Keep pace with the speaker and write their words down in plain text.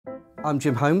I'm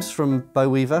Jim Holmes from Boe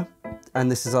Weaver,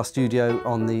 and this is our studio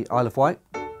on the Isle of Wight.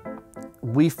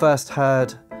 We first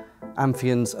heard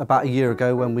Amphions about a year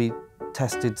ago when we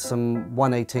tested some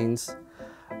 118s,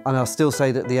 and I'll still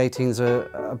say that the 18s are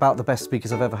about the best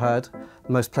speakers I've ever heard,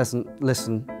 the most pleasant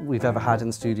listen we've ever had in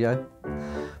the studio.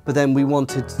 But then we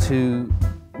wanted to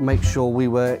make sure we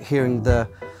were hearing the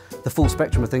full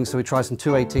spectrum of things, so we tried some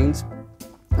 218s,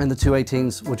 and the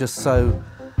 218s were just so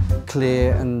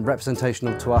clear and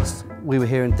representational to us. We were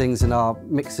hearing things in our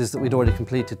mixes that we'd already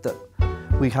completed that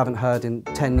we haven't heard in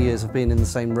 10 years of being in the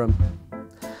same room.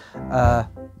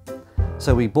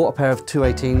 So we bought a pair of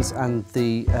 218s and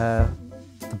the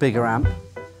bigger amp,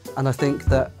 and I think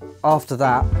that after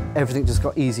that everything just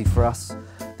got easy for us.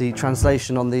 The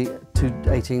translation on the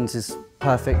 218s is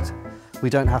perfect. We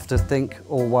don't have to think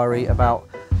or worry about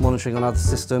monitoring on other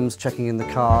systems, checking in the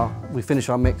car. We finish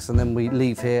our mix and then we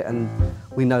leave here and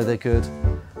we know they're good.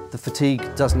 The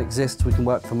fatigue doesn't exist, we can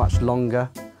work for much longer.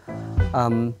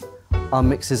 Our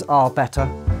mixes are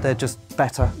better, they're just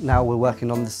better now we're working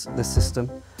on this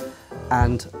system.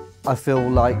 And I feel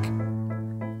like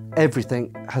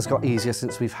everything has got easier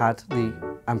since we've had the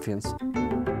Amphions.